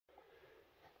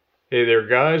Hey there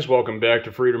guys, welcome back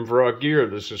to FreedomFrog Gear.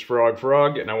 This is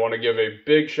Frog, and I want to give a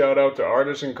big shout out to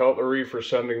Artisan Cutlery for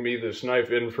sending me this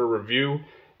knife in for review,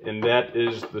 and that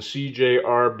is the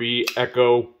CJRB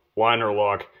EKKO liner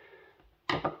lock.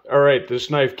 Alright, this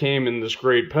knife came in this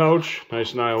great pouch,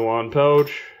 nice nylon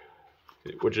pouch,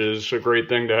 which is a great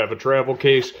thing to have a travel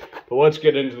case. But let's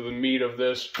get into the meat of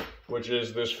this, which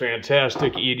is this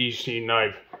fantastic EDC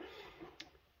knife.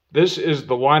 This is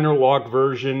the liner lock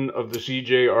version of the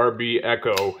CJRB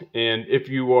EKKO, and if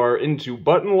you are into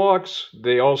button locks,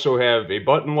 they also have a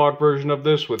button lock version of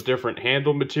this with different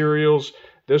handle materials.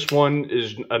 This one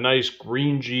is a nice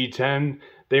green G10.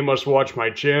 They must watch my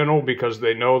channel because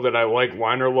they know that I like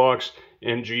liner locks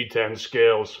and G10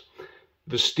 scales.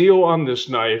 The steel on this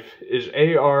knife is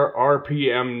AR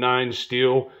RPM 9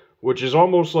 steel, which is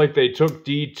almost like they took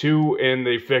D2 and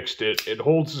they fixed it. It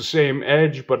holds the same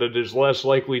edge, but it is less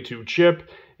likely to chip,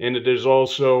 and it is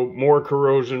also more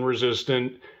corrosion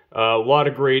resistant. A lot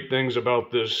of great things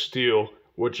about this steel,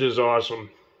 which is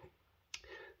awesome.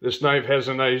 This knife has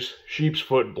a nice sheep's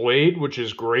foot blade, which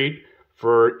is great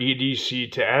for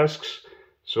EDC tasks.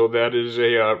 So that is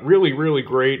a really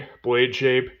great blade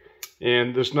shape,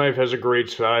 and this knife has a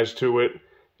great size to it.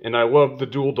 And I love the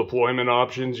dual deployment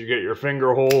options. You get your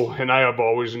finger hole, and I have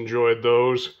always enjoyed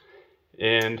those.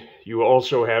 And you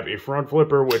also have a front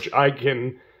flipper, which I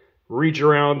can reach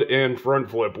around and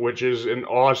front flip, which is an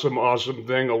awesome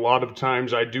thing. A lot of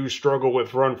times I do struggle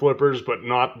with front flippers, but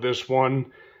not this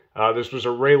one. This was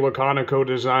a Ray Laconico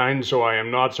design, so I am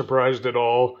not surprised at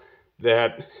all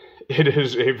that it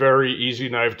is a very easy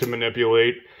knife to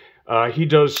manipulate. He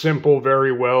does simple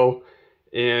very well,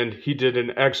 and he did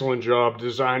an excellent job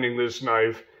designing this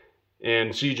knife,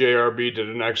 and CJRB did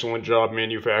an excellent job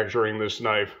manufacturing this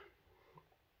knife.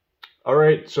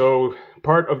 Alright, so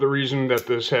part of the reason that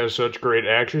this has such great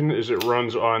action is it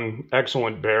runs on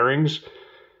excellent bearings,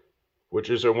 which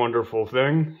is a wonderful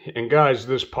thing. And guys,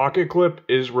 this pocket clip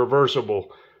is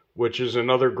reversible, which is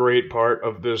another great part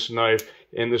of this knife.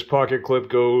 And this pocket clip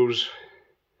goes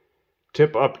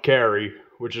tip up carry,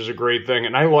 which is a great thing.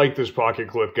 And I like this pocket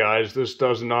clip, guys. This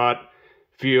does not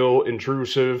feel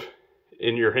intrusive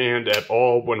in your hand at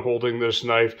all when holding this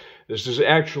knife. This is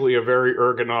actually a very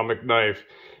ergonomic knife.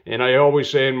 And I always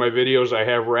say in my videos I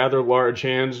have rather large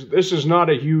hands. This is not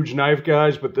a huge knife,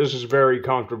 guys, but this is very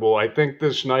comfortable. I think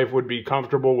this knife would be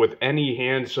comfortable with any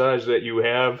hand size that you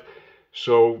have.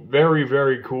 So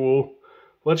very cool.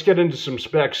 Let's get into some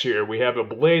specs here. We have a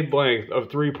blade length of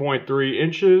 3.3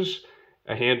 inches.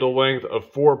 A handle length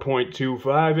of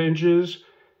 4.25 inches,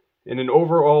 and an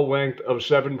overall length of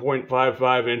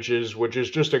 7.55 inches, which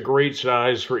is just a great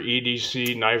size for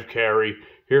EDC knife carry.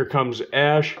 Here comes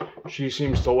Ash. She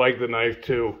seems to like the knife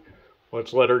too.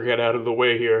 Let's let her get out of the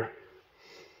way here.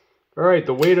 Alright,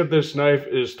 the weight of this knife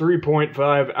is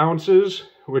 3.5 ounces,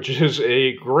 which is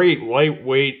a great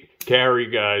lightweight carry,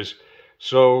 guys.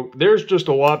 So there's just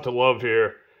a lot to love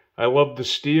here. I love the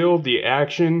steel, the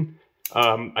action.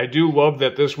 I do love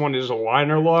that this one is a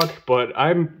liner lock, but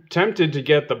I'm tempted to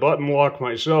get the button lock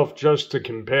myself just to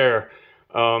compare.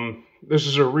 This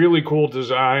is a really cool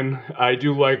design. I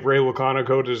do like Ray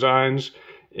Laconico designs,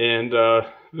 and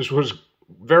this was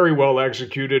very well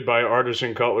executed by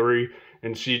Artisan Cutlery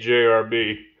and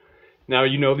CJRB. Now,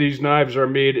 you know, these knives are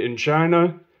made in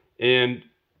China, and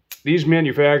these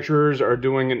manufacturers are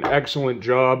doing an excellent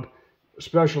job,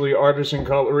 especially Artisan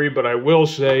Cutlery, but I will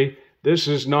say, this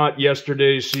is not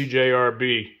yesterday's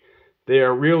CJRB. They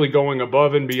are really going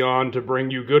above and beyond to bring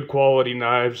you good quality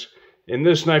knives, and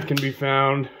this knife can be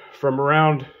found from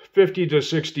around $50 to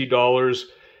 $60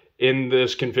 in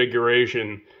this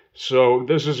configuration. So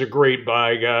this is a great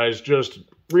buy, guys. Just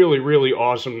really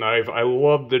awesome knife. I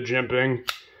love the jimping.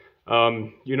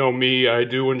 You know me, I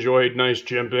do enjoy nice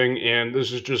jimping, and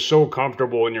this is just so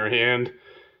comfortable in your hand.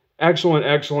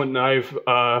 Excellent knife.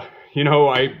 You know,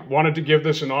 I wanted to give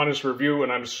this an honest review,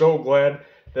 and I'm so glad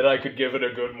that I could give it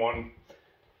a good one.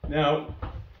 Now,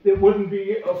 it wouldn't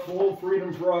be a full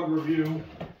FreedomFrog review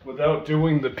without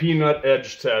doing the peanut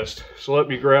edge test. So let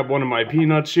me grab one of my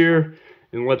peanuts here,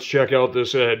 and let's check out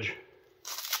this edge.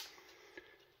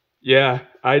 Yeah,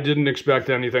 I didn't expect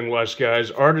anything less,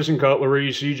 guys. Artisan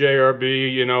Cutlery,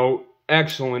 CJRB, you know,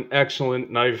 excellent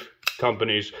knife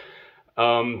companies.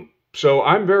 So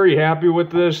I'm very happy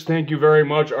with this. Thank you very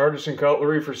much, Artisan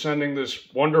Cutlery, for sending this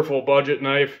wonderful budget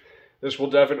knife. This will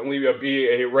definitely be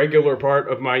a regular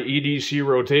part of my EDC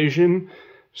rotation.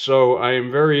 So I am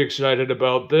very excited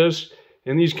about this.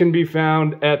 And these can be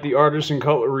found at the Artisan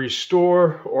Cutlery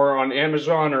store or on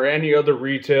Amazon or any other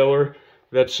retailer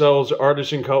that sells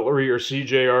Artisan Cutlery or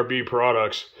CJRB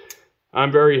products.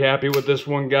 I'm very happy with this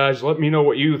one, guys. Let me know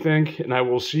what you think, and I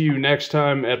will see you next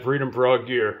time at FreedomFrog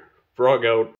Gear. Frog out.